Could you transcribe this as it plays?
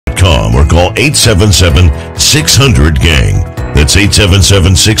call 877-600-GANG. That's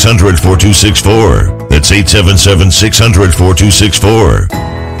 877-600-4264. That's 877-600-4264.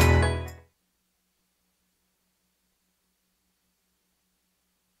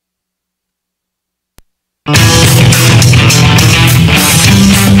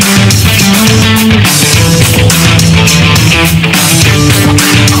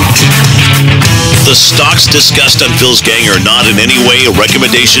 The stocks discussed on Phil's Gang are not in any way a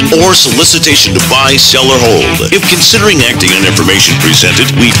recommendation or solicitation to buy, sell, or hold. If considering acting on information presented,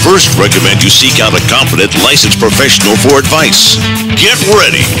 we first recommend you seek out a competent, licensed professional for advice. Get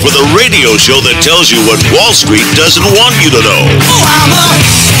ready for the radio show that tells you what Wall Street doesn't want you to know. Oh, I'm a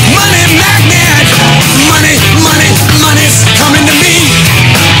money magnet. Money, money, money's coming to me.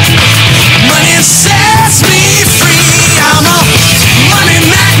 Money sets me free. I'm a money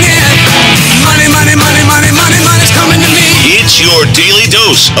magnet. Money, money, money, money, money, money's coming to me. It's your daily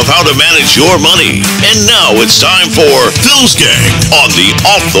dose of how to manage your money. And now it's time for Phil's Gang on the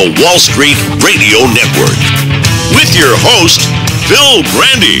Off the Wall Street Radio Network. With your host, Phil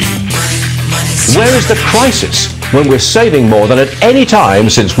Grandy. Where is the crisis when we're saving more than at any time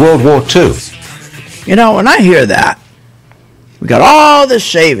since World War II? You know, when I hear that, we got all this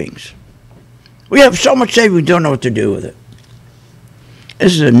savings. We have so much savings we don't know what to do with it.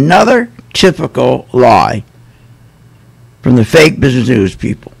 This is another typical lie from the fake business news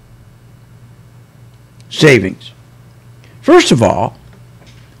people. Savings. First of all,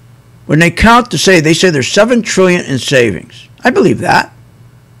 when they count they say there's $7 trillion in savings. I believe that.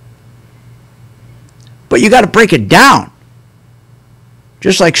 But you got to break it down.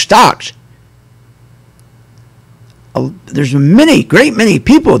 Just like stocks. There's great many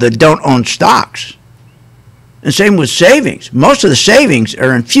people that don't own stocks. And same with savings. Most of the savings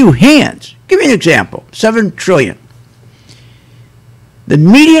are in few hands. Give me an example. $7 trillion. The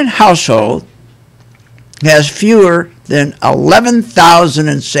median household has fewer than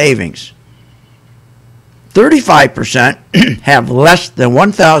 $11,000 in savings. 35% have less than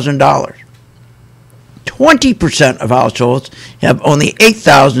 $1,000. 20% of households have only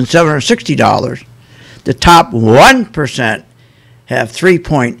 $8,760. The top 1% have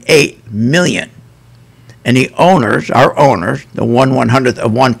 $3.8 million. And the owners, our owners, the 1/100th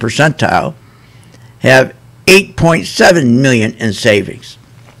of 1 percentile, have $8.7 million in savings.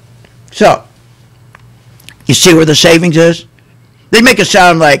 So, you see where the savings is? They make it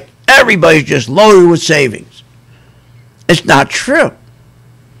sound like everybody's just loaded with savings. It's not true.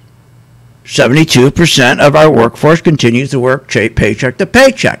 72% of our workforce continues to work paycheck to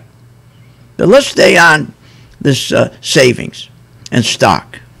paycheck. But let's stay on this savings and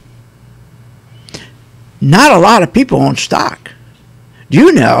stock. Not a lot of people own stock. Do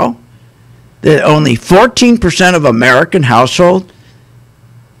you know that only 14% of American households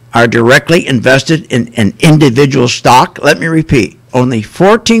are directly invested in an individual stock? Let me repeat. Only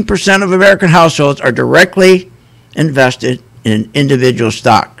 14% of American households are directly invested in an individual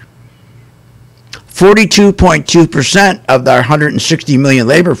stock. 42.2% of our 160 million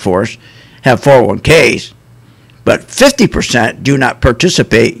labor force have 401ks, but 50% do not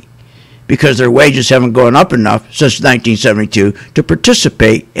participate because their wages haven't gone up enough since 1972 to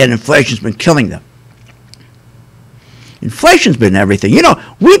participate, and inflation's been killing them. Inflation's been everything. You know,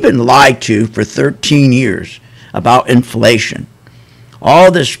 we've been lied to for 13 years about inflation.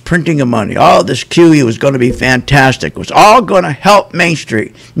 All this printing of money, all this QE was going to be fantastic. It was all going to help Main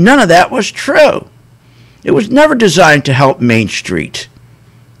Street. None of that was true. It was never designed to help Main Street.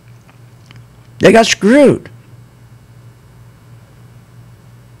 They got screwed.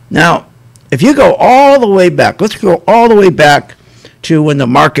 Now, if you go all the way back, let's go all the way back to when the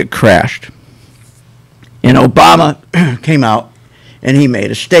market crashed. And Obama came out and he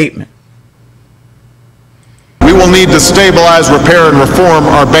made a statement. We will need to stabilize, repair, and reform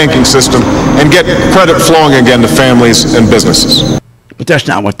our banking system and get credit flowing again to families and businesses. But that's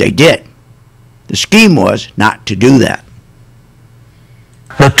not what they did. The scheme was not to do that.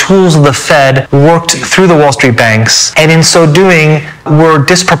 The tools of the Fed worked through the Wall Street banks, and in so doing, were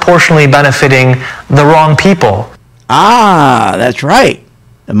disproportionately benefiting the wrong people. Ah, that's right.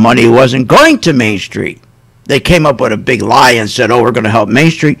 The money wasn't going to Main Street. They came up with a big lie and said, oh, we're going to help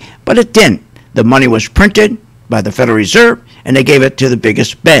Main Street, but it didn't. The money was printed by the Federal Reserve, and they gave it to the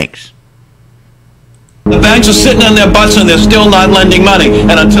biggest banks. The banks are sitting on their butts and they're still not lending money.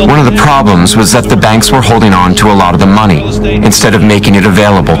 And until one of the problems was that the banks were holding on to a lot of the money instead of making it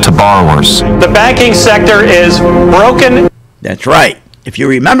available to borrowers. The banking sector is broken. That's right. If you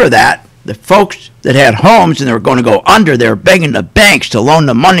remember that, the folks that had homes and they were going to go under, they were begging the banks to loan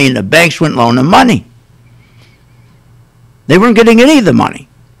the money, and the banks wouldn't loan the money. They weren't getting any of the money.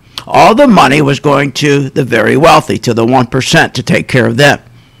 all the money was going to the very wealthy, to the 1%, to take care of them.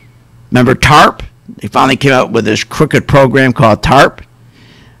 Remember TARP? They finally came out with this crooked program called TARP.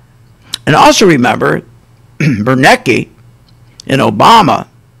 And also remember, Bernanke and Obama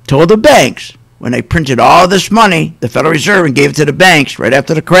told the banks, when they printed all this money, the Federal Reserve, and gave it to the banks right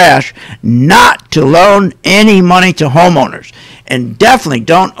after the crash, not to loan any money to homeowners. And definitely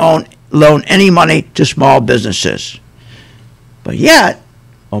don't loan any money to small businesses. But yet,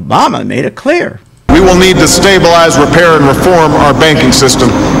 Obama made it clear. We will need to stabilize, repair, and reform our banking system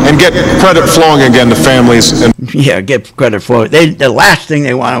and get credit flowing again to families. Yeah, get credit flowing. The last thing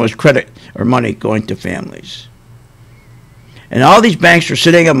they wanted was credit or money going to families. And all these banks were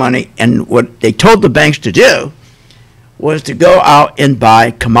sitting on money, and what they told the banks to do was to go out and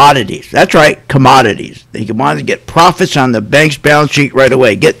buy commodities. That's right, commodities. They wanted to get profits on the bank's balance sheet right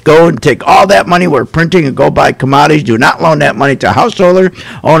away. Go and take all that money we're printing and go buy commodities. Do not loan that money to household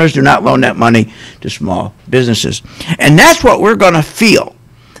owners. Do not loan that money to small businesses. And that's what we're going to feel.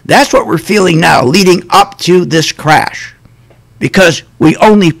 That's what we're feeling now leading up to this crash. Because we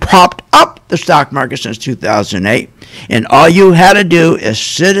only propped up the stock market since 2008. And all you had to do is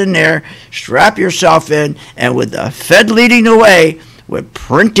sit in there, strap yourself in, and with the Fed leading the way, with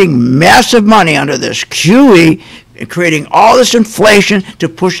printing massive money under this QE, and creating all this inflation to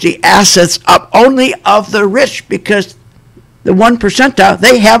push the assets up only of the rich, because the 1%,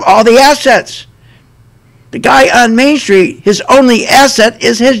 they have all the assets. The guy on Main Street, his only asset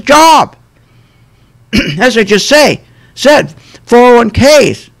is his job. As I just said,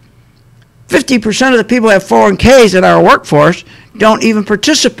 401ks. 50% of the people who have 401ks in our workforce don't even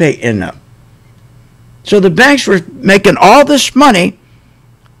participate in them. So the banks were making all this money,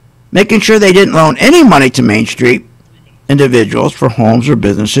 making sure they didn't loan any money to Main Street individuals for homes or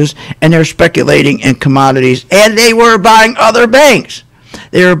businesses, and they're speculating in commodities, and they were buying other banks.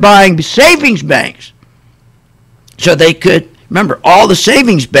 They were buying savings banks. So they could, remember, all the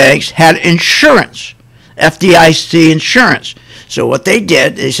savings banks had insurance, FDIC insurance. So what they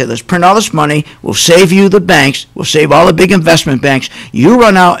did, they said, let's print all this money, we'll save you the banks, we'll save all the big investment banks, you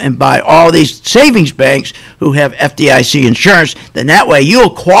run out and buy all these savings banks who have FDIC insurance, then that way you'll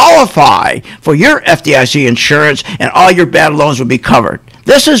qualify for your FDIC insurance and all your bad loans will be covered.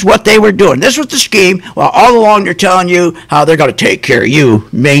 This is what they were doing. This was the scheme, while all along they're telling you how they're going to take care of you,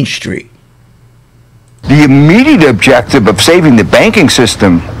 Main Street. The immediate objective of saving the banking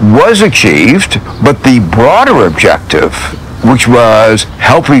system was achieved, but the broader objective, which was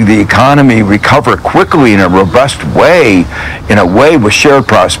helping the economy recover quickly in a robust way, in a way with shared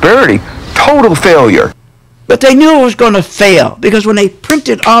prosperity, total failure. But they knew it was going to fail, because when they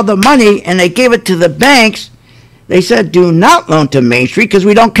printed all the money and they gave it to the banks, they said, do not loan to Main Street because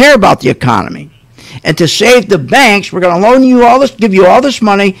we don't care about the economy. And to save the banks, we're going to loan you all this, give you all this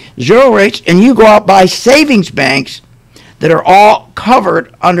money, zero rates, and you go out buy savings banks that are all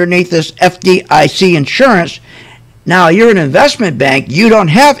covered underneath this FDIC insurance. Now, you're an investment bank, you don't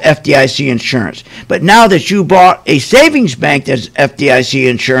have FDIC insurance. But now that you bought a savings bank that's FDIC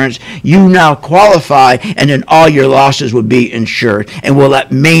insurance, you now qualify, and then all your losses would be insured. And we'll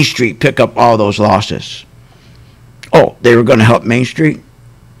let Main Street pick up all those losses. Oh, they were going to help Main Street?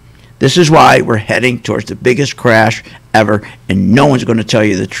 This is why we're heading towards the biggest crash ever, and no one's going to tell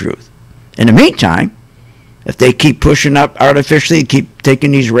you the truth. In the meantime, if they keep pushing up artificially, keep taking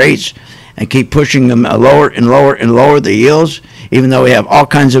these rates, and keep pushing them lower and lower and lower the yields, even though we have all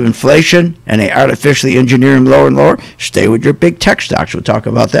kinds of inflation, and they artificially engineer them lower and lower, stay with your big tech stocks. We'll talk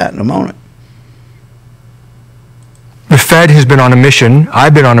about that in a moment. The Fed has been on a mission,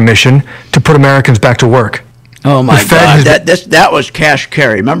 I've been on a mission, to put Americans back to work. Oh my God, that was Cash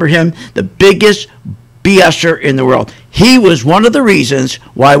Carey. Remember him? The biggest BSer in the world. He was one of the reasons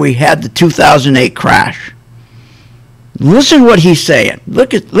why we had the 2008 crash. Listen what he's saying.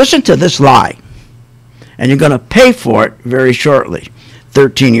 Listen to this lie. And you're going to pay for it very shortly,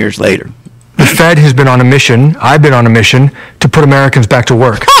 13 years later. The Fed has been on a mission, I've been on a mission, to put Americans back to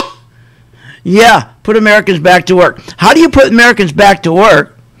work. Yeah, put Americans back to work. How do you put Americans back to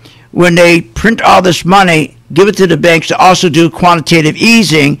work when they print all this money, give it to the banks to also do quantitative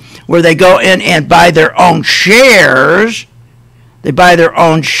easing, where they go in and buy their own shares? They buy their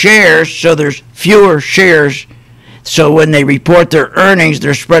own shares, so there's fewer shares. So when they report their earnings,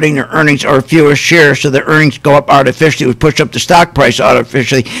 they're spreading their earnings or fewer shares, so their earnings go up artificially, which push up the stock price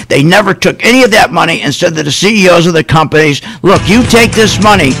artificially. They never took any of that money and said to the CEOs of the companies, look, you take this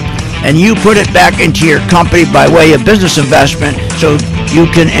money and you put it back into your company by way of business investment so you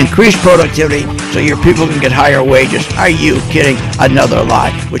can increase productivity so your people can get higher wages. Are you kidding? Another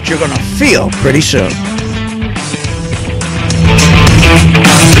lie, which you're going to feel pretty soon.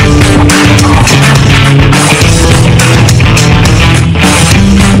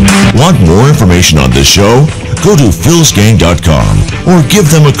 information on this show? Go to philsgang.com or give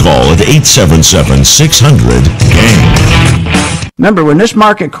them a call at 877-600-GANG. Remember, when this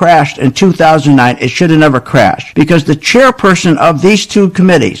market crashed in 2009, it should have never crashed because the chairperson of these two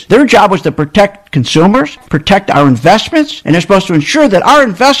committees, their job was to protect consumers, protect our investments, and they're supposed to ensure that our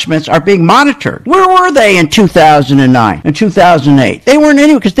investments are being monitored. Where were they in 2009 and 2008? They weren't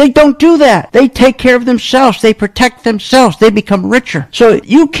anywhere because they don't do that. They take care of themselves. They protect themselves. They become richer. So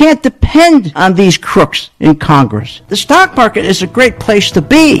you can't depend on these crooks in Congress. The stock market is a great place to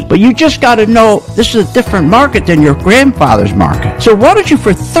be, but you just got to know this is a different market than your grandfather's market. So why don't you,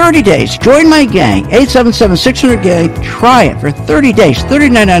 for 30 days, join my gang, 877-600-GANG, try it for 30 days,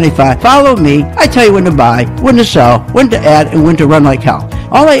 $39.95. Follow me. I tell you when to buy, when to sell, when to add, and when to run like hell.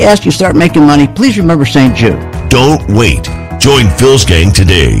 All I ask you, start making money. Please remember St. Jude. Don't wait. Join Phil's Gang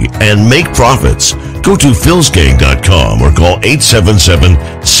today and make profits. Go to philsgang.com or call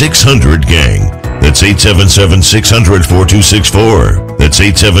 877-600-GANG. That's 877-600-4264. That's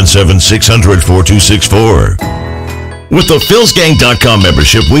 877-600-4264. With the philsgang.com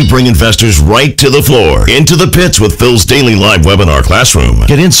membership, we bring investors right to the floor, into the pits with Phil's daily live webinar classroom.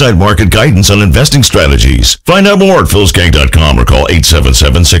 Get inside market guidance on investing strategies. Find out more at philsgang.com or call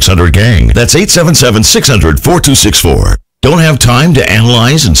 877-600-GANG. That's 877-600-4264. Don't have time to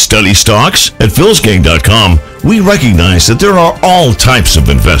analyze and study stocks? At philsgang.com, we recognize that there are all types of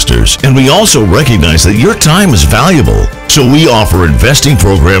investors, and we also recognize that your time is valuable. So we offer investing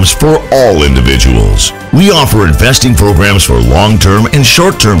programs for all individuals. We offer investing programs for long-term and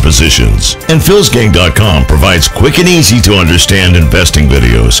short-term positions. And philsgang.com provides quick and easy to understand investing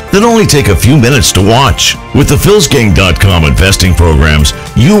videos that only take a few minutes to watch. With the philsgang.com investing programs,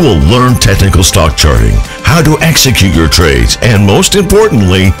 you will learn technical stock charting, how to execute your trades, and most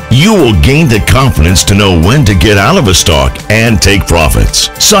importantly, you will gain the confidence to know when to get out of a stock and take profits.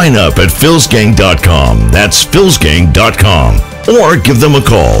 Sign up at philsgang.com. That's philsgang.com. Or give them a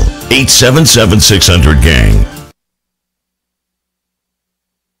call, 877-600-GANG.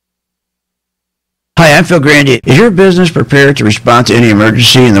 Hi, I'm Phil Grandy. Is your business prepared to respond to any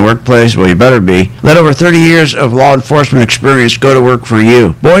emergency in the workplace? Well, you better be. Let over 30 years of law enforcement experience go to work for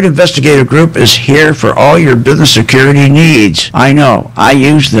you. Boyd Investigative Group is here for all your business security needs. I know. I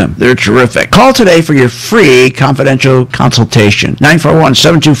use them. They're terrific. Call today for your free confidential consultation.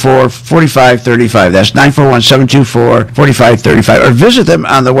 941-724-4535. That's 941-724-4535. Or visit them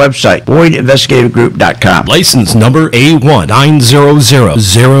on the website, BoydInvestigativeGroup.com. License number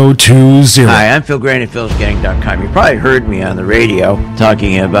A1900020. Hi, I'm Phil Grandy at philsgang.com. You probably heard me on the radio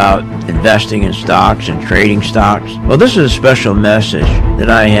talking about investing in stocks and trading stocks. Well, this is a special message that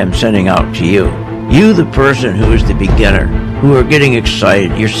I am sending out to you. You, the person who is the beginner, who are getting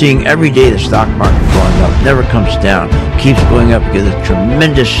excited. You're seeing every day the stock market going up. It never comes down. It keeps going up because of the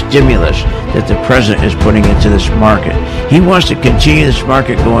tremendous stimulus that the president is putting into this market. He wants to continue this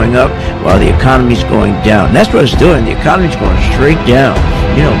market going up while the economy's going down. And that's what it's doing. The economy's going straight down.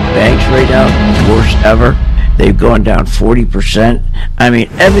 You know, banks right now, worst ever. They've gone down 40%. I mean,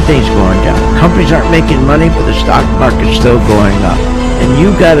 everything's going down. Companies aren't making money, but the stock market's still going up. And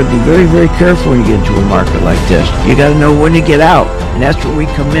you got to be very, very careful when you get into a market like this. You got to know when to get out, and that's where we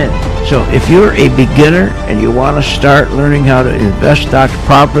come in. So if you're a beginner and you want to start learning how to invest stocks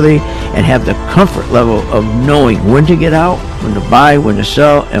properly and have the comfort level of knowing when to get out, when to buy, when to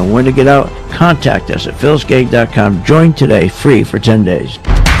sell, and when to get out, contact us at philsgang.com. Join today, free for 10 days.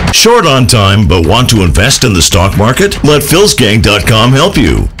 Short on time but want to invest in the stock market? Let philsgang.com help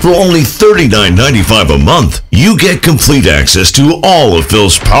you. For only $39.95 a month, you get complete access to all of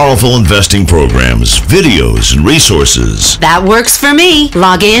Phil's powerful investing programs, videos, and resources. That works for me.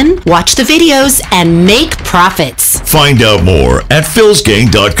 Log in, watch the videos, and make profits. Find out more at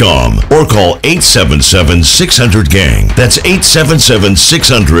philsgang.com or call 877-600-GANG. That's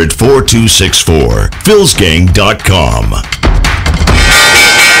 877-600-4264. philsgang.com.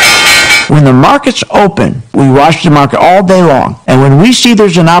 When the market's open, we watch the market all day long. And when we see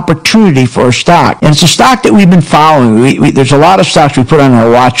there's an opportunity for a stock, and it's a stock that we've been following, there's a lot of stocks we put on our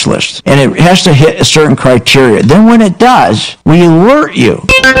watch list, and it has to hit a certain criteria. Then when it does, we alert you.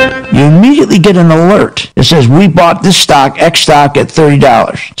 You immediately get an alert that says, we bought this stock, X stock, at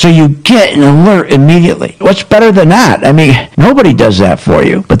 $30. So you get an alert immediately. What's better than that? I mean, nobody does that for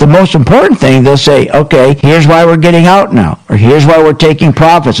you. But the most important thing, they'll say, okay, here's why we're getting out now, or here's why we're taking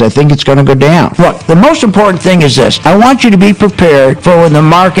profits. I think it's going to to go down. Look, the most important thing is this. I want you to be prepared for when the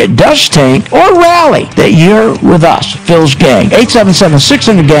market does tank or rally, that you're with us, Phil's Gang.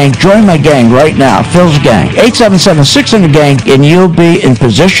 877-600-GANG. Join my gang right now, Phil's Gang. 877-600-GANG, and you'll be in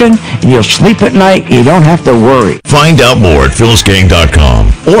position, and you'll sleep at night. You don't have to worry. Find out more at philsgang.com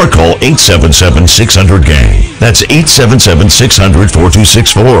or call 877-600-GANG. That's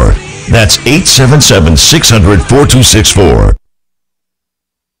 877-600-4264. That's 877-600-4264.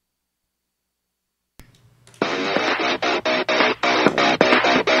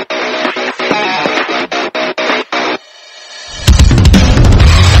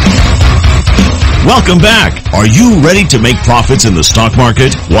 Welcome back. Are you ready to make profits in the stock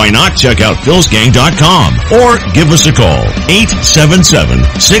market? Why not check out philsgang.com or give us a call,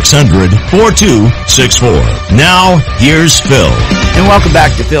 877-600-4264. Now, here's Phil. And welcome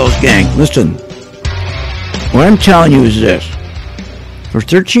back to Phil's Gang. Listen, what I'm telling you is this. For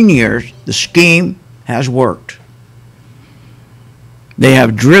 13 years, the scheme has worked. They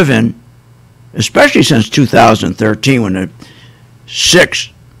have driven, especially since 2013, when the 6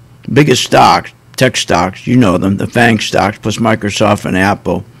 biggest stocks, tech stocks, you know them, the FANG stocks plus Microsoft and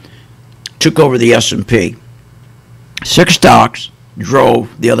Apple, took over the S&P. 6 stocks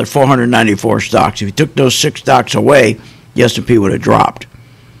drove the other 494 stocks. If you took those 6 stocks away, the S&P would have dropped.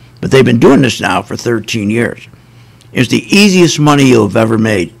 But they've been doing this now for 13 years. It's the easiest money you've ever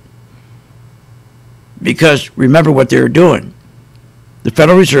made. Because remember what they were doing. The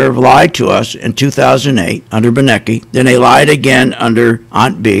Federal Reserve lied to us in 2008 under Bernanke. Then they lied again under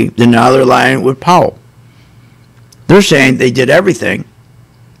Aunt B. Then now they're lying with Powell. They're saying they did everything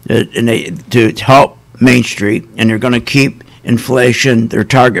to help Main Street, and they're going to keep inflation, their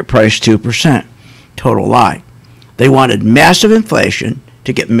target price, 2%. Total lie. They wanted massive inflation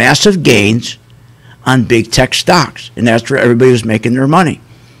to get massive gains on big tech stocks, and that's where everybody was making their money.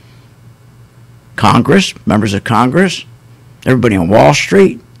 Congress, members of Congress, everybody on Wall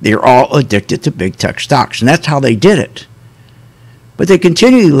Street, they're all addicted to big tech stocks, and that's how they did it. But they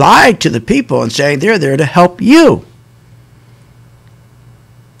continually lied to the people and saying they're there to help you.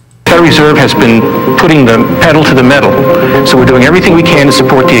 The Federal Reserve has been putting the pedal to the metal, so we're doing everything we can to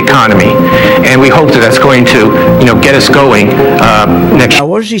support the economy, and we hope that that's going to, get us going next year. Now,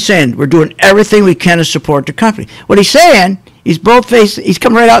 what is he saying? We're doing everything we can to support the company. What he's saying, he's bold-faced. He's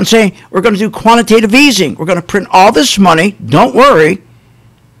coming right out and saying we're going to do quantitative easing. We're going to print all this money. Don't worry.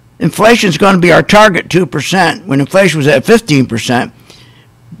 Inflation is going to be our target, 2%, when inflation was at 15%.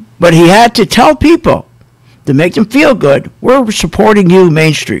 But he had to tell people, to make them feel good, we're supporting you,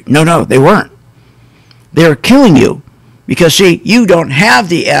 Main Street. No, they weren't. They were killing you because, see, you don't have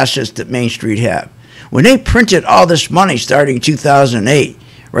the assets that Main Street have. When they printed all this money starting in 2008,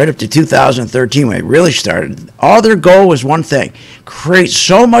 right up to 2013 when it really started, all their goal was one thing: create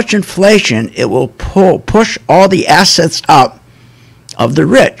so much inflation it will push all the assets up of the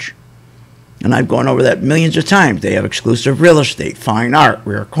rich. And I've gone over that millions of times. They have exclusive real estate, fine art,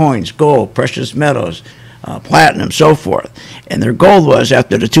 rare coins, gold, precious metals, platinum, so forth. And their goal was,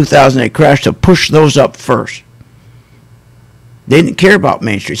 after the 2008 crash, to push those up first. They didn't care about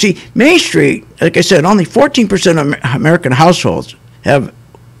Main Street. See, Main Street, like I said, only 14% of American households are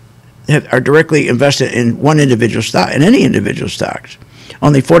directly invested in one individual stock, in any individual stocks.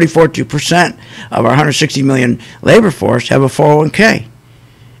 Only 42% of our 160 million labor force have a 401k.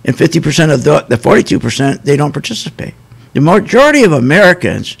 And 50% of the 42%, they don't participate. The majority of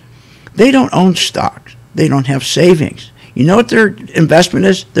Americans, they don't own stocks. They don't have savings. You know what their investment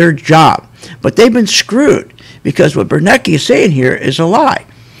is? Their job. But they've been screwed because what Bernanke is saying here is a lie.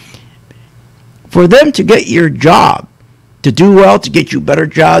 For them to get your job, to do well, to get you better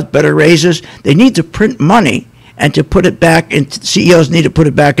jobs, better raises, they need to print money and to put it back in. CEOs need to put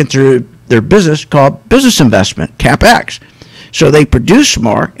it back into their business called business investment, CapEx. So they produce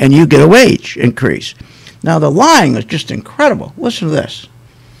more and you get a wage increase. Now the lying is just incredible. Listen to this.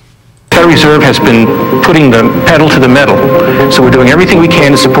 The Federal Reserve has been putting the pedal to the metal, so we're doing everything we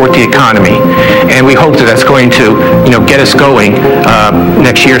can to support the economy, and we hope that that's going to, get us going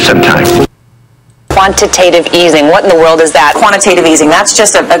next year sometime. Quantitative easing. What in the world is that? Quantitative easing. That's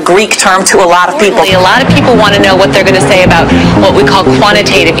just a Greek term to a lot of people. A lot of people want to know what they're going to say about what we call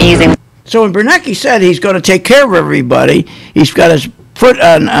quantitative easing. So when Bernanke said he's going to take care of everybody, he's got his foot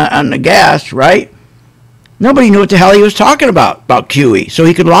on the gas, right? Nobody knew what the hell he was talking about QE, so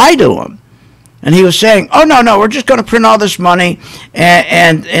he could lie to them. And he was saying, oh, no, we're just going to print all this money,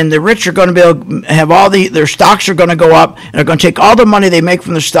 and the rich are going to be able to have their stocks are going to go up, and they're going to take all the money they make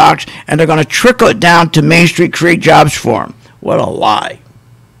from the stocks, and they're going to trickle it down to Main Street, create jobs for them. What a lie.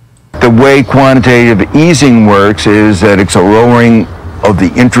 The way quantitative easing works is that it's a lowering of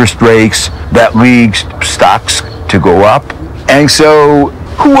the interest rates that leads stocks to go up. And so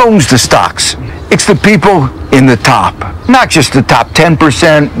who owns the stocks? It's the people in the top, not just the top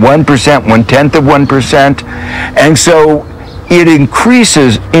 10%, 1%, 1/10 of 1%. And so it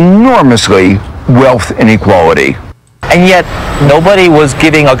increases enormously wealth inequality. And yet, nobody was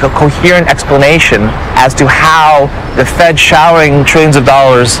giving a coherent explanation as to how the Fed showering trillions of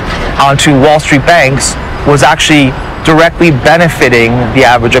dollars onto Wall Street banks was actually directly benefiting the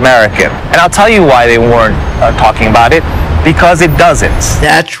average American. And I'll tell you why they weren't talking about it, because it doesn't.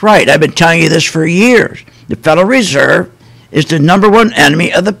 That's right. I've been telling you this for years. The Federal Reserve is the number one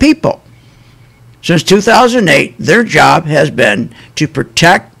enemy of the people. Since 2008, their job has been to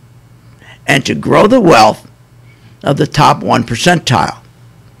protect and to grow the wealth of the top 1 percentile.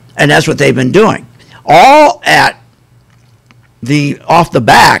 And that's what they've been doing. All off the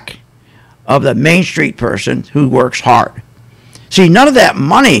back of the Main Street person who works hard. See, none of that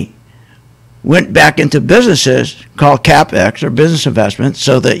money went back into businesses called CapEx or business investments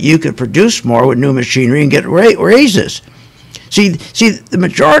so that you could produce more with new machinery and get raises. See, the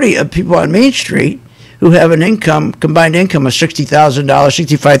majority of people on Main Street who have an income, combined income of $60,000,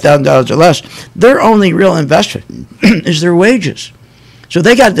 $65,000 or less, their only real investment is their wages. So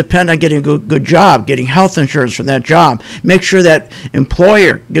they got to depend on getting a good job, getting health insurance from that job, make sure that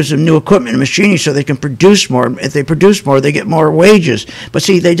employer gives them new equipment and machinery so they can produce more. If they produce more, they get more wages. But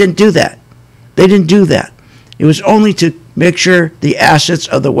see, they didn't do that. They didn't do that. It was only to make sure the assets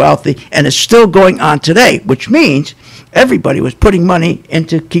of the wealthy, and it's still going on today, which means everybody was putting money in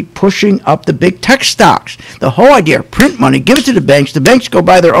to keep pushing up the big tech stocks. The whole idea, print money, give it to the banks go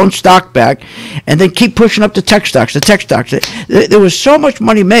buy their own stock back, and then keep pushing up the tech stocks. There was so much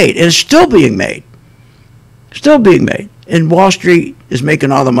money made, and it's still being made. Still being made. And Wall Street is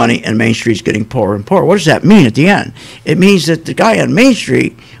making all the money, and Main Street's getting poorer and poorer. What does that mean at the end? It means that the guy on Main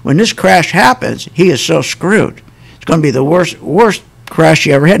Street, when this crash happens, he is so screwed. It's going to be the worst crash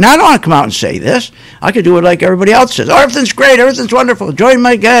you ever had. Now, I don't want to come out and say this. I could do it like everybody else says. Oh, everything's great. Everything's wonderful. Join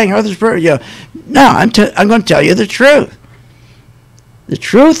my gang. Everything's perfect. You know, no, I'm going to tell you the truth. The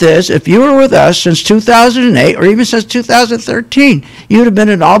truth is, if you were with us since 2008 or even since 2013, you would have been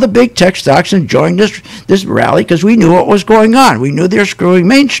in all the big tech stocks enjoying this rally because we knew what was going on. We knew they were screwing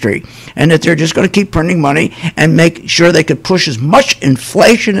Main Street and that they're just going to keep printing money and make sure they could push as much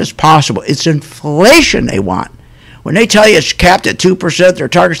inflation as possible. It's inflation they want. When they tell you it's capped at 2%, their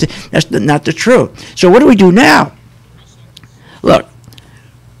targets, that's not the truth. So what do we do now? Look,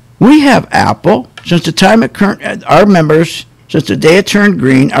 we have Apple, since the time our members, since the day it turned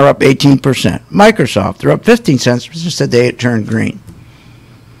green, are up 18%. Microsoft, they're up 15 cents since the day it turned green.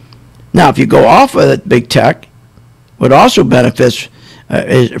 Now, if you go off of it, big tech, what also benefits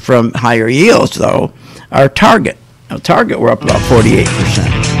from higher yields, though, are Target. Now, Target, we're up about 48%.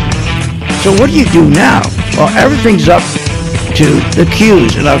 So what do you do now? Well, everything's up to the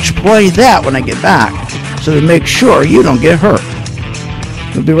Qs, and I'll explain that when I get back, so to make sure you don't get hurt.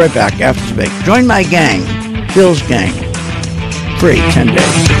 We'll be right back after the break. Join my gang, Phil's Gang. Free 10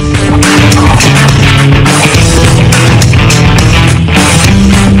 days.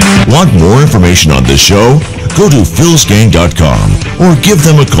 Want more information on this show? Go to philsgang.com or give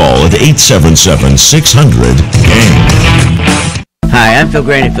them a call at 877-600-GANG. Hi, I'm Phil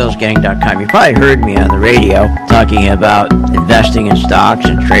Grain at philsgang.com. You probably heard me on the radio talking about investing in stocks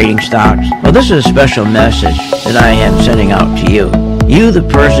and trading stocks. Well, this is a special message that I am sending out to you. You, the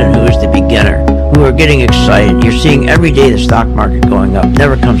person who is the beginner, who are getting excited. You're seeing every day the stock market going up,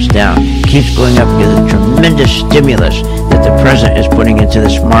 never comes down, keeps going up because of the tremendous stimulus that the president is putting into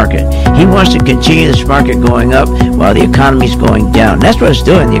this market. He wants to continue this market going up while the economy's going down. That's what it's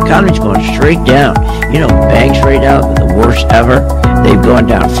doing. The economy's going straight down. You know, banks right now are the worst ever. They've gone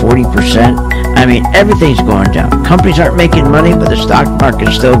down 40%. I mean, everything's going down. Companies aren't making money, but the stock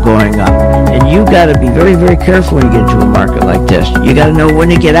market's still going up. And you got to be very, very careful when you get into a market like this. You got to know when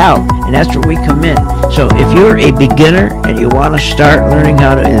to get out, and that's where we come in. So if you're a beginner and you want to start learning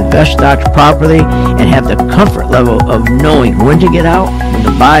how to invest stocks properly and have the comfort level of knowing when to get out, when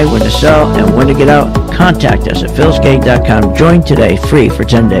to buy, when to sell, and when to get out, contact us at philsgang.com. Join today, free for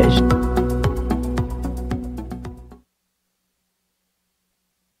 10 days.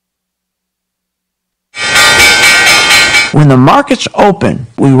 When the market's open,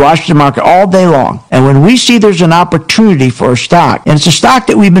 we watch the market all day long. And when we see there's an opportunity for a stock, and it's a stock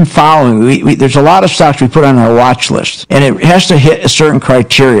that we've been following, there's a lot of stocks we put on our watch list, and it has to hit a certain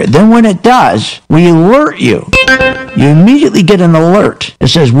criteria. Then when it does, we alert you. You immediately get an alert. It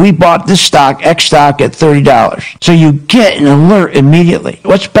says, we bought this stock, X stock, at $30. So you get an alert immediately.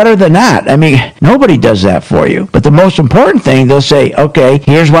 What's better than that? I mean, nobody does that for you. But the most important thing, they'll say, okay,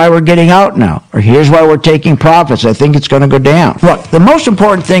 here's why we're getting out now, or here's why we're taking profits. I think it's going to go down. Look, the most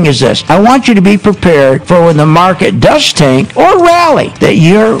important thing is this. I want you to be prepared for when the market does tank or rally, that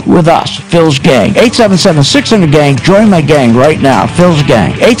you're with us, Phil's Gang. 877-600-GANG. Join my gang right now, Phil's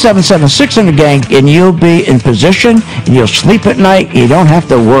Gang. 877-600-GANG, and you'll be in position, and you'll sleep at night, and you don't have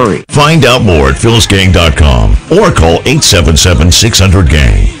to worry. Find out more at philsgang.com or call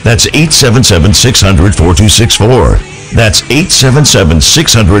 877-600-GANG. That's 877-600-4264. That's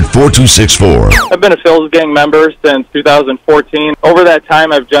 877-600-4264. I've been a Phil's Gang member since 2014. Over that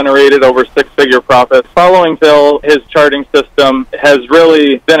time, I've generated over six-figure profits. Following Phil, his charting system has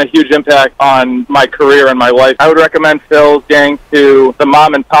really been a huge impact on my career and my life. I would recommend Phil's Gang to the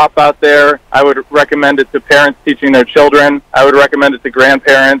mom and pop out there. I would recommend it to parents teaching their children. I would recommend it to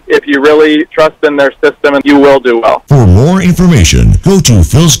grandparents. If you really trust in their system, you will do well. For more information, go to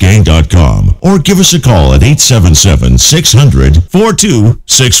philsgang.com or give us a call at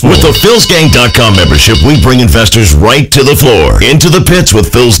 877-600-4264. With the philsgang.com membership, we bring investors right to the floor, into the pits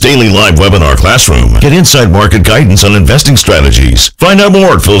with Phil's daily live webinar classroom. Get inside market guidance on investing strategies. Find out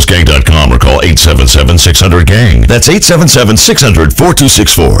more at philsgang.com or call 877-600-GANG. That's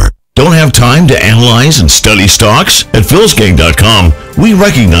 877-600-4264. Don't have time to analyze and study stocks? At philsgang.com, we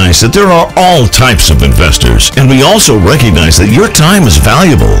recognize that there are all types of investors, and we also recognize that your time is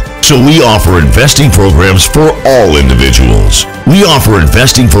valuable. So we offer investing programs for all individuals. We offer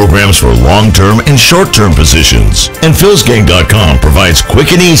investing programs for long-term and short-term positions. And philsgang.com provides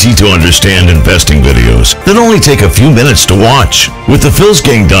quick and easy to understand investing videos that only take a few minutes to watch. With the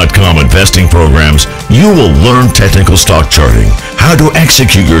philsgang.com investing programs, you will learn technical stock charting, how to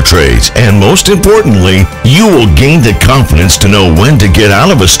execute your trades, and most importantly, you will gain the confidence to know when to get out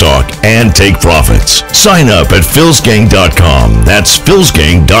of a stock and take profits. Sign up at philsgang.com. That's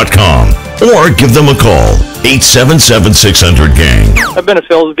philsgang.com. Or give them a call, 877-600-GANG. I've been a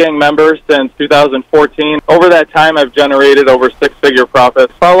Phil's Gang member since 2014. Over that time, I've generated over six-figure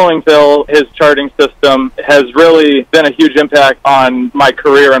profits. Following Phil, his charting system has really been a huge impact on my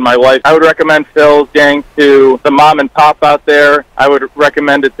career and my life. I would recommend Phil's Gang to the mom and pop out there. I would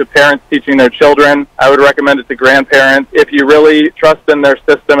recommend it to parents teaching their children. I would recommend it to grandparents. If you really trust in their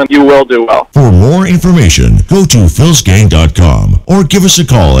system, you will do well. For more information, go to philsgang.com or give us a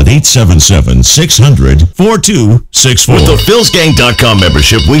call at 877-600-4264. With the philsgang.com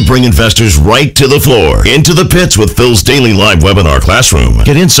membership, we bring investors right to the floor, into the pits with Phil's daily live webinar classroom.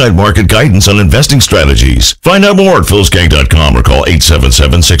 Get inside market guidance on investing strategies. Find out more at philsgang.com or call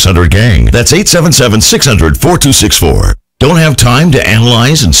 877-600-GANG. That's 877-600-4264. Don't have time to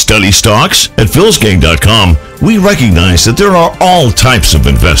analyze and study stocks? At philsgang.com, we recognize that there are all types of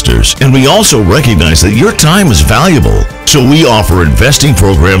investors, and we also recognize that your time is valuable. So we offer investing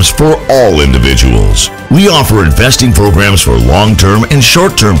programs for all individuals. We offer investing programs for long-term and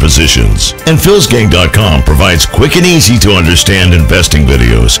short-term positions. And philsgang.com provides quick and easy to understand investing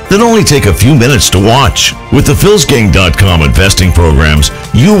videos that only take a few minutes to watch. With the philsgang.com investing programs,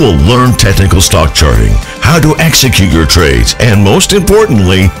 you will learn technical stock charting, how to execute your trades, and most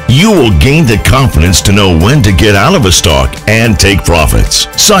importantly, you will gain the confidence to know when to get out of a stock and take profits.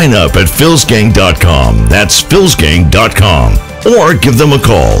 Sign up at philsgang.com. That's philsgang.com. Or give them a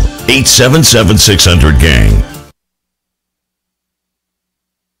call, 877-600-GANG.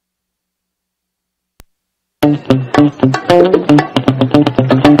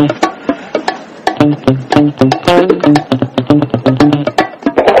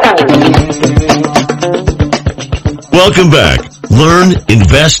 Welcome back. Learn,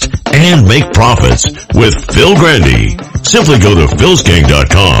 invest, and make profits with Phil Grande. Simply go to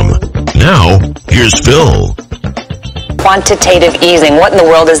philsgang.com. Now, here's Phil. Quantitative easing. What in the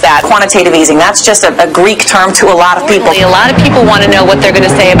world is that? Quantitative easing. That's just a Greek term to a lot of people. A lot of people want to know what they're going to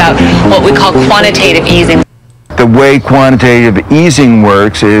say about what we call quantitative easing. The way quantitative easing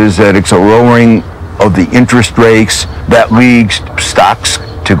works is that it's a lowering of the interest rates that leads stocks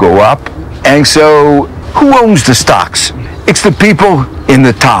to go up. And so who owns the stocks? It's the people in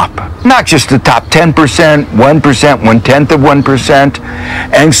the top, not just the top 10%, 1%, 1/10 of 1%.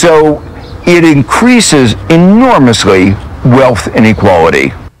 And so it increases enormously wealth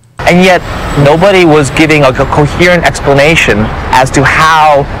inequality. And yet, nobody was giving a coherent explanation as to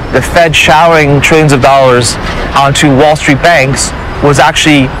how the Fed showering trillions of dollars onto Wall Street banks was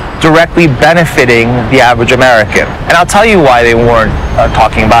actually directly benefiting the average American. And I'll tell you why they weren't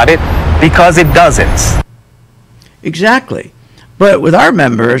talking about it, because it doesn't. Exactly. But with our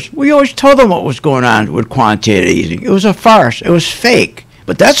members, we always told them what was going on with quantitative easing. It was a farce. It was fake.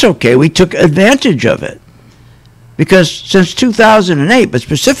 But that's okay. We took advantage of it. Because since 2008, but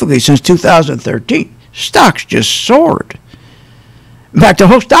specifically since 2013, stocks just soared. In fact, the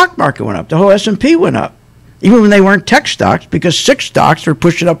whole stock market went up. The whole S&P went up. Even when they weren't tech stocks, because 6 stocks were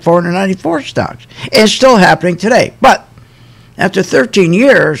pushing up 494 stocks. And it's still happening today. But after 13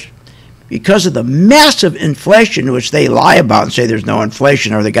 years, because of the massive inflation, which they lie about and say there's no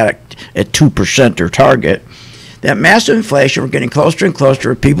inflation, or they got it at 2% their target, that massive inflation, we're getting closer and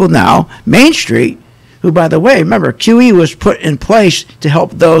closer to people now, Main Street, who, by the way, remember, QE was put in place to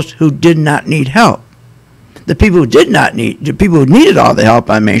help those who did not need help. The people who did not need, the people who needed all the help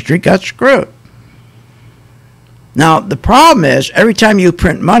on Main Street got screwed. Now, the problem is, every time you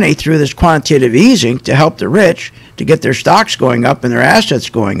print money through this quantitative easing to help the rich, to get their stocks going up and their assets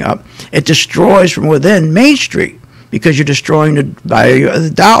going up, it destroys from within Main Street, because you're destroying the value of the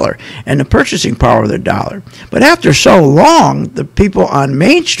dollar and the purchasing power of the dollar. But after so long, the people on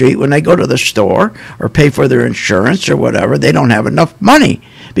Main Street, when they go to the store or pay for their insurance or whatever, they don't have enough money,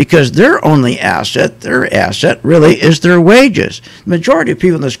 because their only asset, really is their wages. The majority of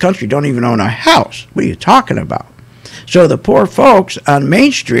people in this country don't even own a house. What are you talking about? So the poor folks on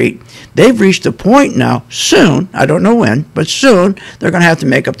Main Street, they've reached a point now, soon, I don't know when, but soon, they're going to have to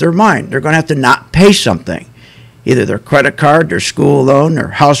make up their mind. They're going to have to not pay something. Either their credit card, their school loan, their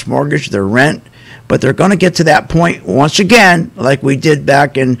house mortgage, their rent. But they're going to get to that point once again, like we did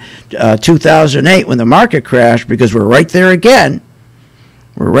back in 2008 when the market crashed, because we're right there again.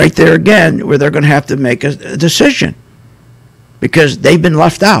 We're right there again where they're going to have to make a decision, because they've been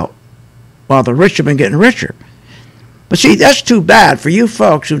left out while the rich have been getting richer. But see, that's too bad for you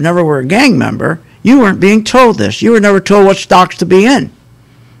folks who never were a gang member. You weren't being told this. You were never told what stocks to be in,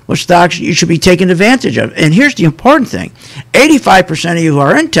 what stocks you should be taking advantage of. And here's the important thing. 85% of you who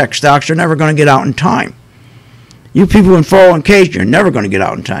are in tech stocks are never going to get out in time. You people in 401ks, you're never going to get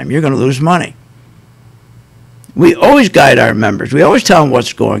out in time. You're going to lose money. We always guide our members. We always tell them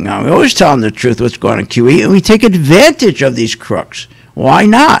what's going on. We always tell them the truth, what's going on in QE, and we take advantage of these crooks. Why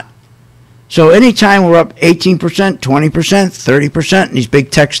not? So anytime we're up 18%, 20%, 30% in these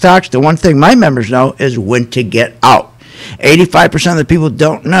big tech stocks, the one thing my members know is when to get out. 85% of the people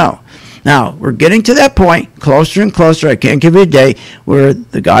don't know. Now, we're getting to that point, closer and closer. I can't give you a day where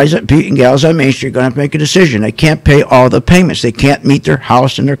the guys and gals on Main Street are going to have to make a decision. They can't pay all the payments. They can't meet their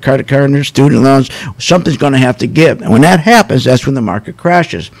house and their credit card and their student loans. Something's going to have to give. And when that happens, that's when the market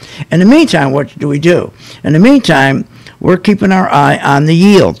crashes. In the meantime, what do we do? In the meantime, we're keeping our eye on the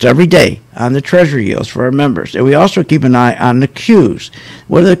yields every day, on the treasury yields for our members. And we also keep an eye on the Qs.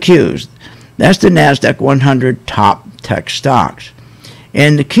 What are the Qs? That's the NASDAQ 100 top tech stocks.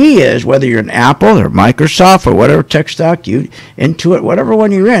 And the key is, whether you're an Apple or Microsoft or whatever tech stock, Intuit, whatever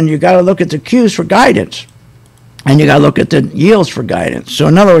one you're in, you got to look at the Qs for guidance. And you got to look at the yields for guidance. So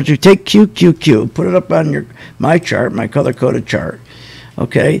in other words, you take QQQ, put it up on my chart, my color-coded chart.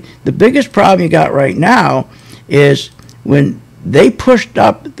 Okay? The biggest problem you got right now is when they pushed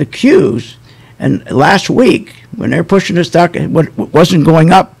up the Qs, and last week, when they're pushing the stock, what wasn't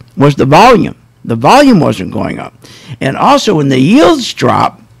going up was the volume. The volume wasn't going up. And also, when the yields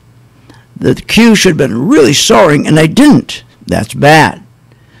drop, the Q should have been really soaring, and they didn't. That's bad.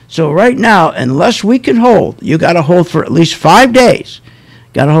 So right now, unless we can hold, you got to hold for at least 5 days.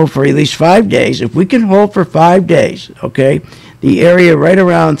 Got to hold for at least 5 days. If we can hold for 5 days, okay, the area right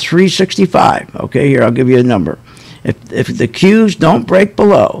around 365, okay, here, I'll give you a number. If the Qs don't break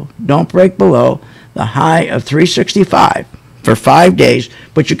below the high of 365 for 5 days,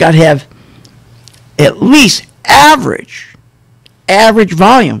 but you got to have at least average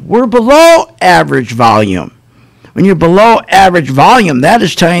volume. We're below average volume. When you're below average volume, that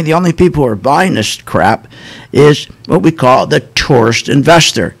is telling you the only people who are buying this crap is what we call the tourist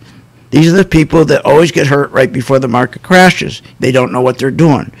investor. These are the people that always get hurt right before the market crashes. They don't know what they're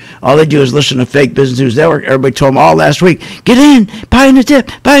doing. All they do is listen to fake Business News Network. Everybody told them all last week, get in, buy in the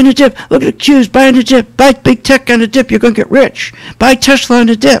dip, buy in the dip. Look at the Qs, buy in the dip, buy big tech on the dip, you're going to get rich. Buy Tesla on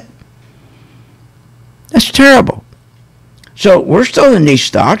the dip. That's terrible. So we're still in these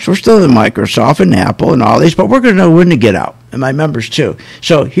stocks. We're still in Microsoft and Apple and all these, but we're going to know when to get out, and my members too.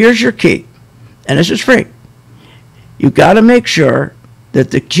 So here's your key, and this is free. You've got to make sure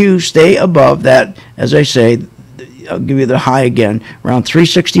that the Qs stay above that, as I say, I'll give you the high again, around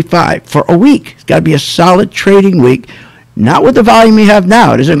 365 for a week. It's got to be a solid trading week, not with the volume you have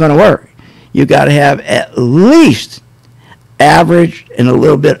now. It isn't going to work. You got to have at least average and a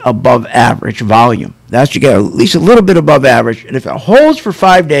little bit above average volume. That's, you got at least a little bit above average. And if it holds for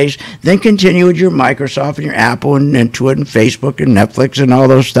 5 days, then continue with your Microsoft and your Apple and Intuit and Facebook and Netflix and all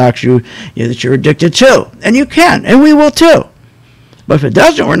those stocks that you're addicted to. And you can, and we will too. But if it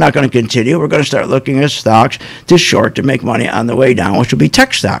doesn't, we're not going to continue. We're going to start looking at stocks to short to make money on the way down, which will be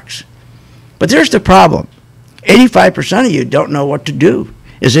tech stocks. But there's the problem. 85% of you don't know what to do.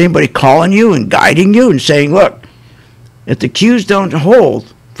 Is anybody calling you and guiding you and saying, look, if the Qs don't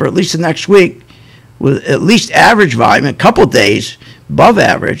hold for at least the next week, with at least average volume, a couple days above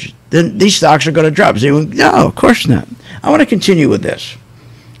average, then these stocks are going to drop. So no, of course not. I want to continue with this.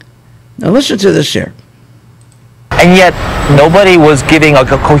 Now listen to this here. And yet, nobody was giving a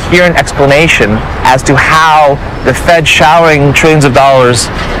coherent explanation as to how the Fed showering trillions of dollars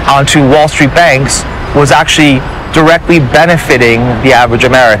onto Wall Street banks was actually directly benefiting the average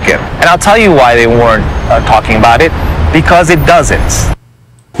American. And I'll tell you why they weren't talking about it. Because it doesn't.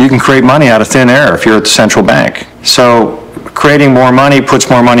 You can create money out of thin air if you're at the central bank. So creating more money puts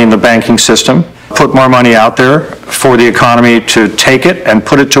more money in the banking system, put more money out there for the economy to take it and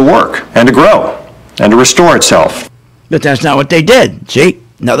put it to work and to grow and to restore itself. But that's not what they did. See,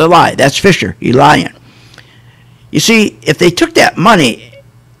 another lie. That's Fisher. He's lying. You see, if they took that money,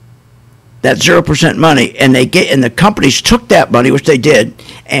 that 0% money, and the companies took that money, which they did,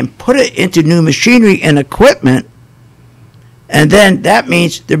 and put it into new machinery and equipment, and then that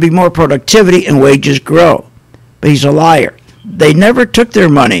means there'd be more productivity and wages grow. But he's a liar. They never took their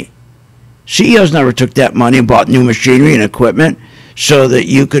money. CEOs never took that money and bought new machinery and equipment so that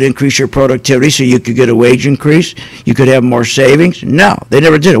you could increase your productivity, so you could get a wage increase, you could have more savings. No, they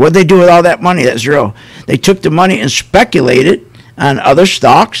never did it. What did they do with all that money, that zero? They took the money and speculated on other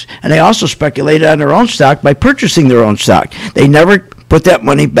stocks, and they also speculated on their own stock by purchasing their own stock. They never put that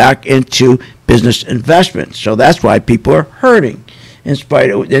money back into business investments. So that's why people are hurting. In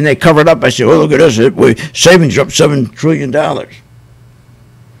spite of, then they covered up by saying, "Oh, look at us, savings are up $7 trillion."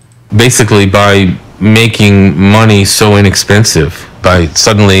 Basically, by making money so inexpensive, by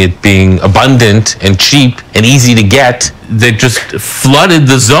suddenly it being abundant and cheap and easy to get, they just flooded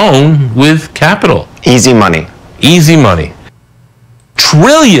the zone with capital. Easy money. Easy money.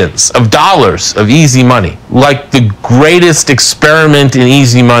 Trillions of dollars of easy money, like the greatest experiment in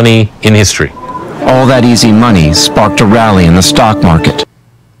easy money in history. All that easy money sparked a rally in the stock market.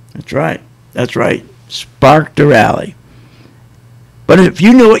 That's right. That's right. Sparked a rally. But if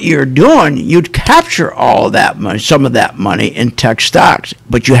you knew what you're doing, you'd capture all of that money, some of that money in tech stocks.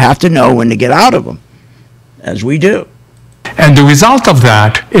 But you have to know when to get out of them, as we do. And the result of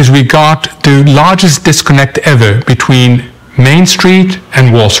that is we got the largest disconnect ever between Main Street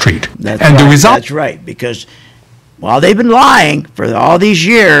and Wall Street. That's right, because while they've been lying for all these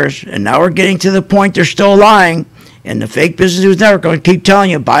years, and now we're getting to the point they're still lying, and the fake business news network going to keep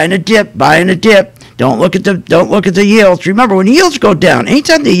telling you, buying a dip, buying a dip. Don't look at the yields. Remember, when yields go down,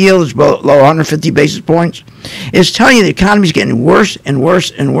 anytime the yield is below 150 basis points, it's telling you the economy's getting worse and worse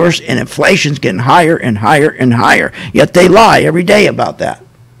and worse, and inflation's getting higher and higher and higher. Yet they lie every day about that.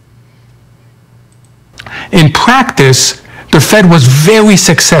 In practice, the Fed was very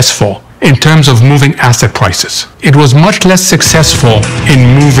successful in terms of moving asset prices. It was much less successful in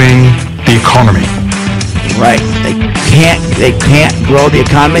moving the economy. Right. They can't grow the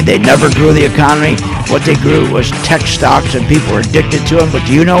economy. They never grew the economy. What they grew was tech stocks, and people were addicted to them. But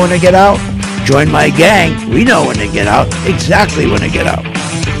do you know when they get out? Join my gang. We know when they get out. Exactly when they get out.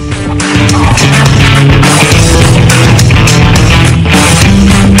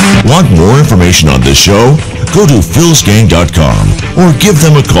 Want more information on this show? Go to philsgang.com or give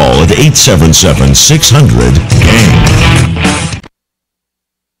them a call at 877-600-GANG.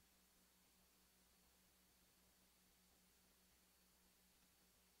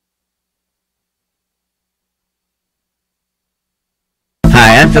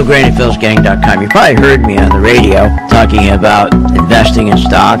 Hi, I'm Phil Grain at philsgang.com. You probably heard me on the radio talking about investing in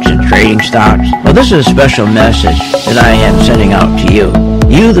stocks and trading stocks. Well, this is a special message that I am sending out to you.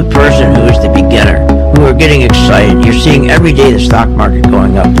 You, the person who is the beginner, who are getting excited. You're seeing every day the stock market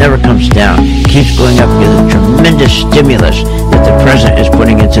going up, never comes down, keeps going up because of tremendous stimulus that the president is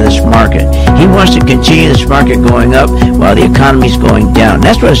putting into this market. He wants to continue this market going up while the economy's going down.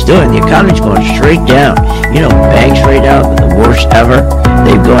 That's what it's doing. The economy's going straight down. You know, banks right now, the worst ever.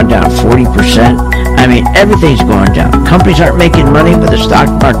 They've gone down 40%. I mean, everything's going down. Companies aren't making money, but the stock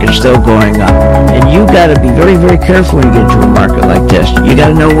market is still going up. And you got to be very, very careful when you get into a market like this. You got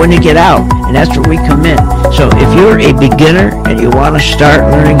to know when to get out, and that's where we come in. So if you're a beginner and you want to start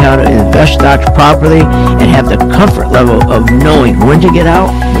learning how to invest stocks properly and have the comfort level of knowing when to get out,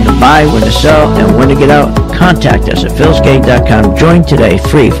 when to buy, when to sell, and when to get out, contact us at philsgang.com. Join today,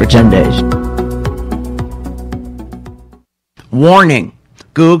 free for 10 days. Warning: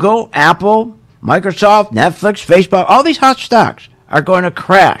 Google, Apple, Microsoft, Netflix, Facebook, all these hot stocks are going to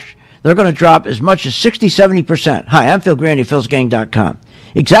crash. They're going to drop as much as 60, 70%. Hi, I'm Phil Grandy, philsgang.com.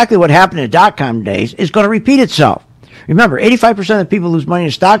 Exactly what happened in the dot-com days is going to repeat itself. Remember, 85% of people lose money in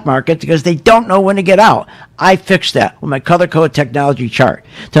the stock market because they don't know when to get out. I fixed that with my color code technology chart.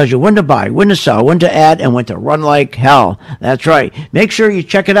 It tells you when to buy, when to sell, when to add, and when to run like hell. That's right. Make sure you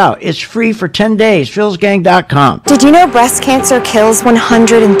check it out. It's free for 10 days. philsgang.com. Did you know breast cancer kills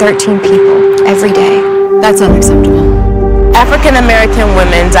 113 people every day? That's unacceptable. African American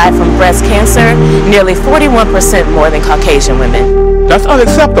women die from breast cancer nearly 41% more than Caucasian women. That's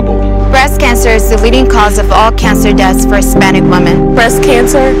unacceptable. Breast cancer is the leading cause of all cancer deaths for Hispanic women. Breast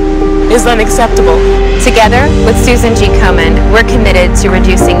cancer is unacceptable. Together with Susan G. Komen, we're committed to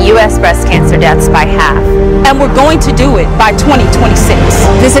reducing U.S. breast cancer deaths by half. And we're going to do it by 2026.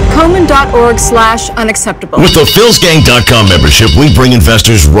 Visit Komen.org/unacceptable. With the philsgang.com membership, we bring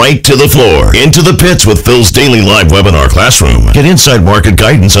investors right to the floor, into the pits with Phil's daily live webinar classroom. Get inside market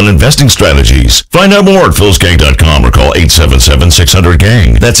guidance on investing strategies. Find out more at philsgang.com or call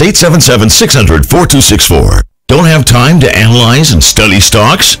 877-600-GANG. That's 877-600-4264. Don't have time to analyze and study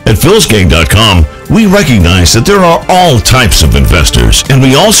stocks? At philsgang.com, we recognize that there are all types of investors, and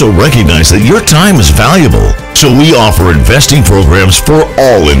we also recognize that your time is valuable. So we offer investing programs for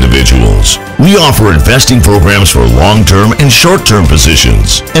all individuals. We offer investing programs for long-term and short-term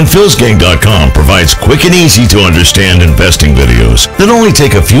positions. And philsgang.com provides quick and easy to understand investing videos that only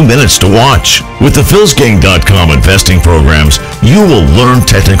take a few minutes to watch. With the philsgang.com investing programs, you will learn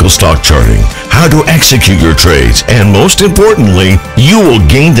technical stock charting, how to execute your trades, and most importantly, you will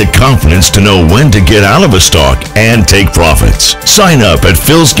gain the confidence to know when to get out of a stock and take profits. Sign up at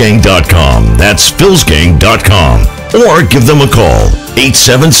philsgang.com. That's philsgang.com. Or give them a call,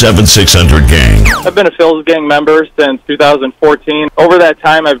 877-600-GANG. I've been a Phil's Gang member since 2014. Over that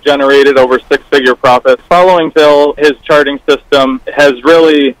time, I've generated over six-figure profits. Following Phil, his charting system has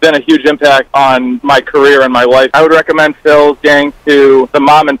really been a huge impact on my career and my life. I would recommend Phil's Gang to the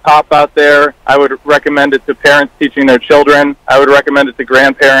mom and pop out there. I would recommend it to parents teaching their children. I would recommend it to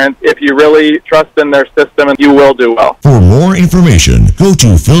grandparents. If you really trust in their system, you will do well. For more information, go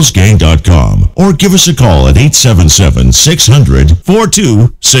to philsgang.com or give us a call at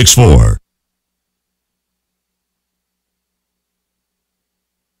 877-600-4264.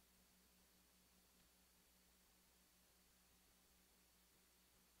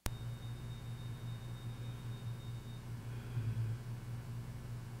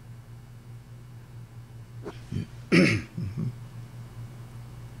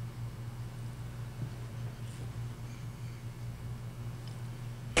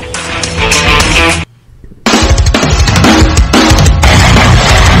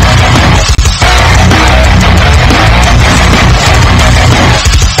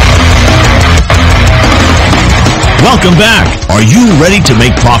 Welcome back. Are you ready to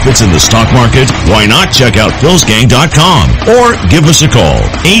make profits in the stock market? Why not check out philsgang.com or give us a call,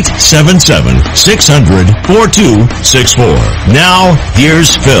 877-600-4264. Now,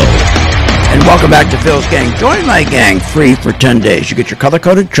 here's Phil. And welcome back to Phil's Gang. Join my gang free for 10 days. You get your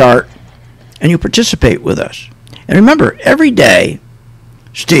color-coded chart, and you participate with us. And remember, every day,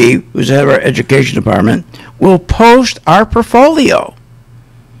 Steve, who's the head of our education department, will post our portfolio.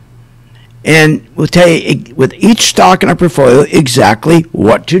 And we'll tell you with each stock in our portfolio exactly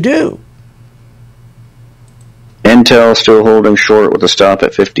what to do. Intel still holding short with a stop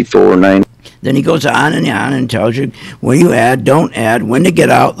at 54.90. Then he goes on and tells you when you add, don't add, when to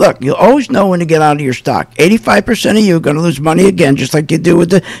get out. Look, you'll always know when to get out of your stock. 85% of you are going to lose money again, just like you do with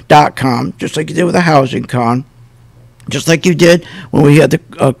the .com, just like you did with the housing con, just like you did when we had the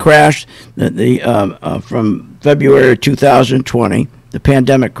crash from February of 2020. The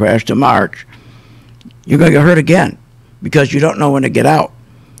pandemic crash to March, you're going to get hurt again because you don't know when to get out.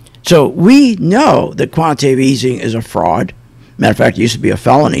 So we know that quantitative easing is a fraud. Matter of fact, it used to be a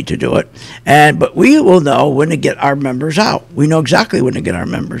felony to do it. But we will know when to get our members out. We know exactly when to get our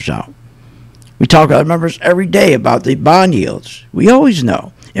members out. We talk to our members every day about the bond yields. We always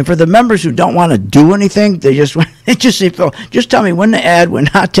know. And for the members who don't want to do anything, they just say, Phil, just tell me when to add, when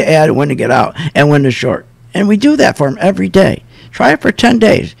not to add, when to get out, and when to short. And we do that for them every day. Try it for 10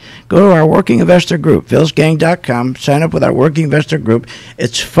 days. Go to our Working Investor Group, philsgang.com. Sign up with our Working Investor Group.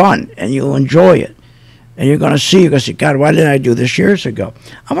 It's fun, and you'll enjoy it. And you're going to see, God, why didn't I do this years ago?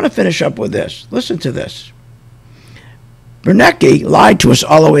 I'm going to finish up with this. Listen to this. Bernanke lied to us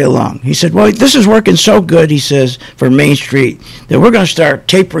all the way along. He said, well, this is working so good, he says, for Main Street, that we're going to start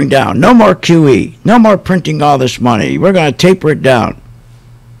tapering down. No more QE. No more printing all this money. We're going to taper it down.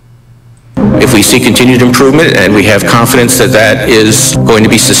 If we see continued improvement and we have confidence that that is going to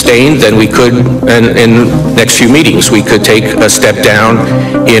be sustained, then we could, in next few meetings, we could take a step down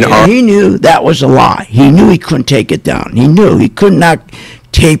in our... He knew that was a lie. He knew he couldn't take it down. He knew he could not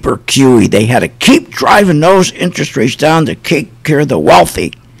taper QE. They had to keep driving those interest rates down to take care of the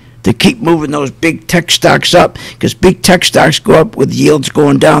wealthy, to keep moving those big tech stocks up, because big tech stocks go up with yields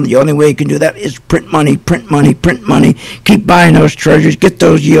going down. The only way you can do that is print money, print money, print money. Keep buying those treasuries, get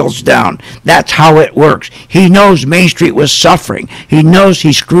those yields down. That's how it works. He knows Main Street was suffering. He knows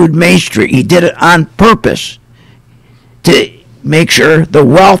he screwed Main Street. He did it on purpose to make sure the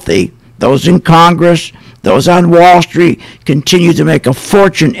wealthy, those in Congress, those on Wall Street, continue to make a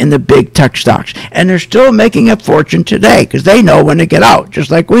fortune in the big tech stocks. And they're still making a fortune today because they know when to get out, just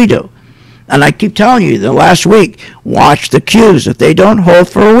like we do. And I keep telling you, the last week, watch the Qs. If they don't hold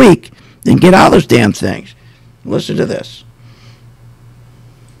for a week, then get out of those damn things. Listen to this.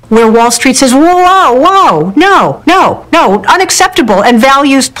 Where Wall Street says, whoa, no, unacceptable, and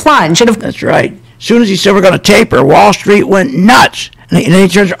values plunge. And that's right. As soon as he said we're going to taper, Wall Street went nuts. And then he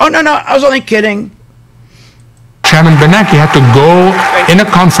turns, oh, no, I was only kidding. Chairman Bernanke had to go in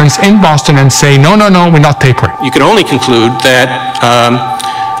a conference in Boston and say, no, we're not tapering. You can only conclude that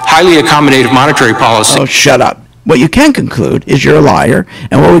highly accommodative monetary policy... Oh, shut up. What you can conclude is you're a liar,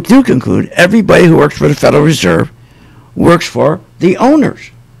 and what we do conclude, everybody who works for the Federal Reserve works for the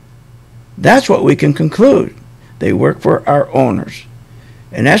owners. That's what we can conclude. They work for our owners,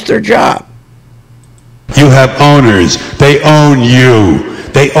 and that's their job. You have owners. They own you.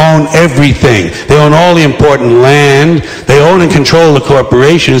 They own everything. They own all the important land. They own and control the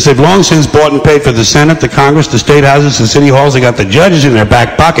corporations. They've long since bought and paid for the Senate, the Congress, the state houses, the city halls. They got the judges in their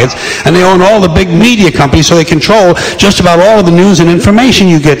back pockets. And they own all the big media companies, so they control just about all of the news and information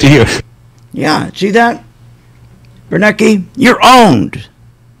you get to hear. Yeah, see that? Bernanke, you're owned.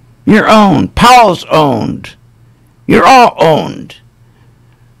 You're owned. Powell's owned. You're all owned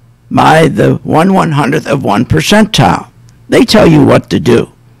by the 1/100th of 1 percentile. They tell you what to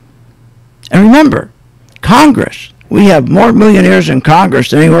do. And remember, Congress, we have more millionaires in Congress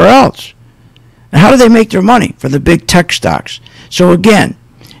than anywhere else. And how do they make their money? For the big tech stocks. So again,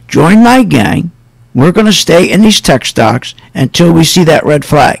 join my gang. We're going to stay in these tech stocks until we see that red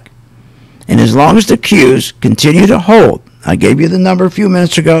flag. And as long as the Qs continue to hold, I gave you the number a few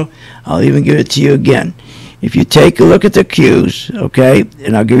minutes ago, I'll even give it to you again. If you take a look at the Qs, okay,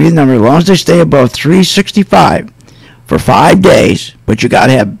 and I'll give you the number, as long as they stay above 365, for 5 days, but you got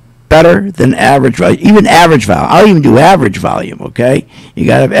to have better than average volume, even average volume. I'll even do average volume, okay? You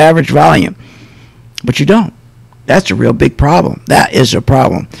got to have average volume, but you don't. That's a real big problem. That is a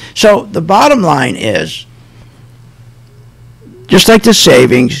problem. So the bottom line is, just like the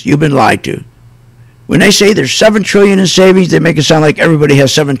savings, you've been lied to. When they say there's $7 trillion in savings, they make it sound like everybody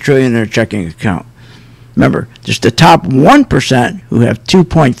has $7 trillion in their checking account. Remember, just the top 1% who have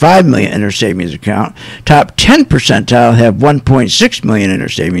 $2.5 million in their savings account, top 10 percentile have $1.6 million in their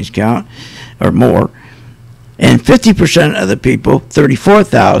savings account or more, and 50% of the people,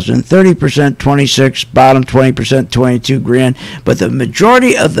 34,000, 30%, 26, bottom 20%, 22 grand. But the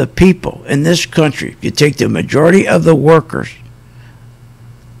majority of the people in this country, if you take the majority of the workers,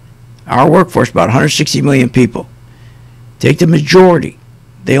 our workforce, about 160 million people, take the majority,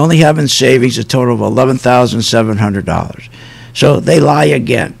 they only have in savings a total of $11,700. So they lie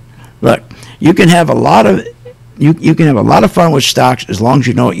again. Look, you can have a lot of you can have a lot of fun with stocks as long as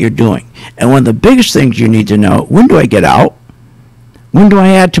you know what you're doing. And one of the biggest things you need to know, when do I get out? When do I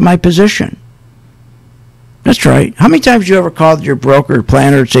add to my position? That's right. How many times have you ever called your broker or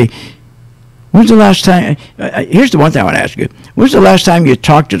planner and say, when's the last time, here's the one thing I want to ask you. When's the last time you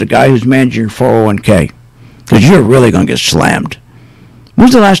talked to the guy who's managing your 401k? Because you're really going to get slammed.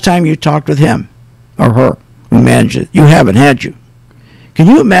 When's the last time you talked with him or her who managed it? You haven't, had you? Can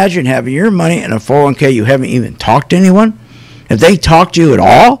you imagine having your money in a 401k you haven't even talked to anyone? Have they talked to you at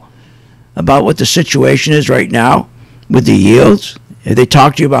all about what the situation is right now with the yields? Have they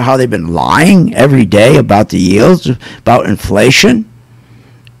talked to you about how they've been lying every day about the yields, about inflation?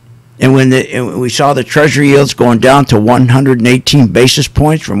 And when we saw the Treasury yields going down to 118 basis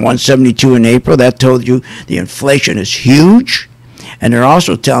points from 172 in April, that told you the inflation is huge. And they're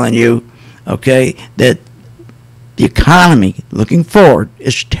also telling you, okay, that the economy looking forward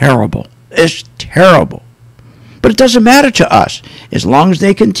is terrible. It's terrible. But it doesn't matter to us. As long as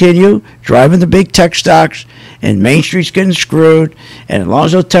they continue driving the big tech stocks and Main Street's getting screwed, and as long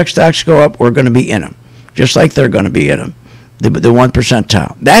as those tech stocks go up, we're going to be in them, just like they're going to be in them, the 1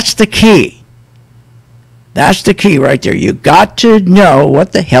 percentile. That's the key. That's the key right there. You got to know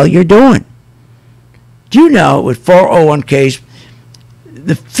what the hell you're doing. Do you know with 401ks,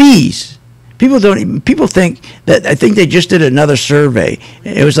 the fees, people think that, I think they just did another survey.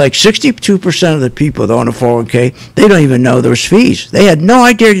 It was like 62% of the people that own a 401k, they don't even know there's fees. They had no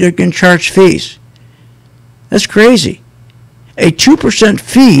idea they're going to charge fees. That's crazy. A 2%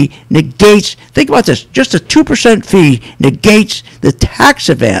 fee negates, think about this, just a 2% fee negates the tax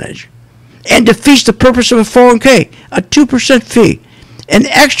advantage and defeats the purpose of a 401k, a 2% fee. An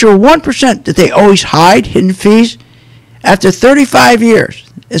extra 1% that they always hide, hidden fees, after 35 years,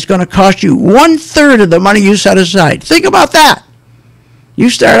 it's going to cost you 1/3 of the money you set aside. Think about that. You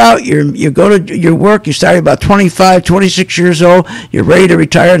start out, you go to your work, you start about 25, 26 years old, you're ready to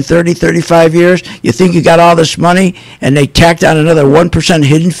retire in 30, 35 years, you think you got all this money, and they tacked on another 1%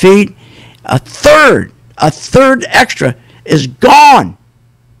 hidden fee, a third extra is gone.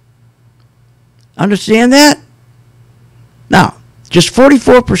 Understand that? Now, just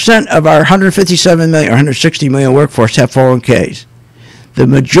 44% of our 157 million or 160 million workforce have 401ks. The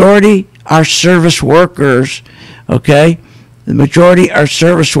majority are service workers, okay? The majority are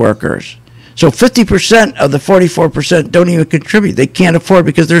service workers. So 50% of the 44% don't even contribute. They can't afford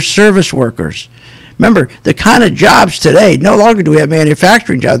because they're service workers. Remember, the kind of jobs today, no longer do we have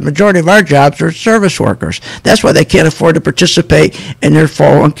manufacturing jobs. The majority of our jobs are service workers. That's why they can't afford to participate in their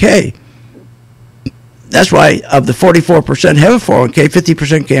 401k. That's why of the 44% have a 401k,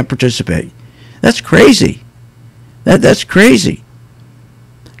 50% can't participate. That's crazy. That's crazy.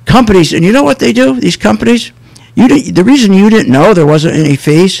 Companies, and you know what they do, these companies? The reason you didn't know there wasn't any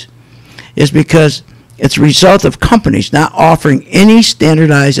fees is because it's a result of companies not offering any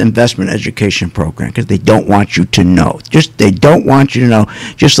standardized investment education program because they don't want you to know. They don't want you to know.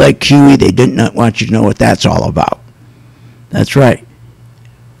 Just like QE, they did not want you to know what that's all about. That's right.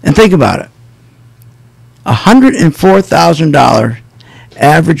 And think about it. $104,000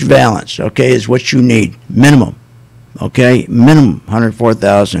 average balance, okay, is what you need, minimum. Okay, minimum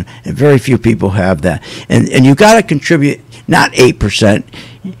 $104,000, and very few people have that. And you got to contribute not 8%.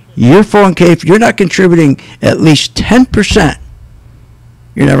 Your 401k, if you're not contributing at least 10%,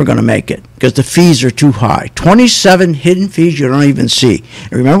 you're never going to make it because the fees are too high. 27 hidden fees you don't even see.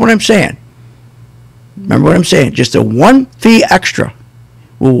 And remember what I'm saying. Remember what I'm saying. Just a one fee extra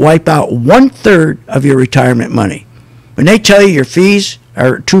will wipe out 1/3 of your retirement money. When they tell you your fees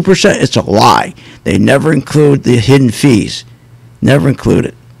are 2%, it's a lie. They never include the hidden fees. Never include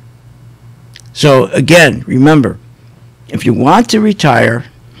it. So again, remember, if you want to retire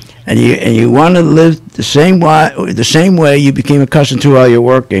and you want to live the same way you became accustomed to while you're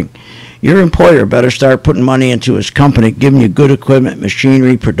working, your employer better start putting money into his company, giving you good equipment,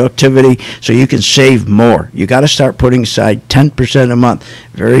 machinery, productivity, so you can save more. You got to start putting aside 10% a month.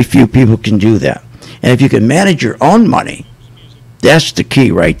 Very few people can do that. And if you can manage your own money, that's the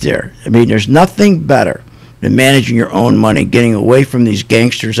key right there. I mean, there's nothing better than managing your own money, getting away from these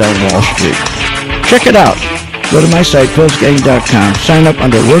gangsters on Wall Street. Check it out. Go to my site, philsgang.com. Sign up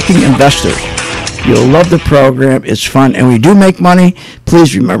under Working Investors. You'll love the program. It's fun. And we do make money.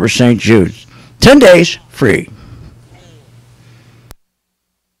 Please remember St. Jude's. 10 days free.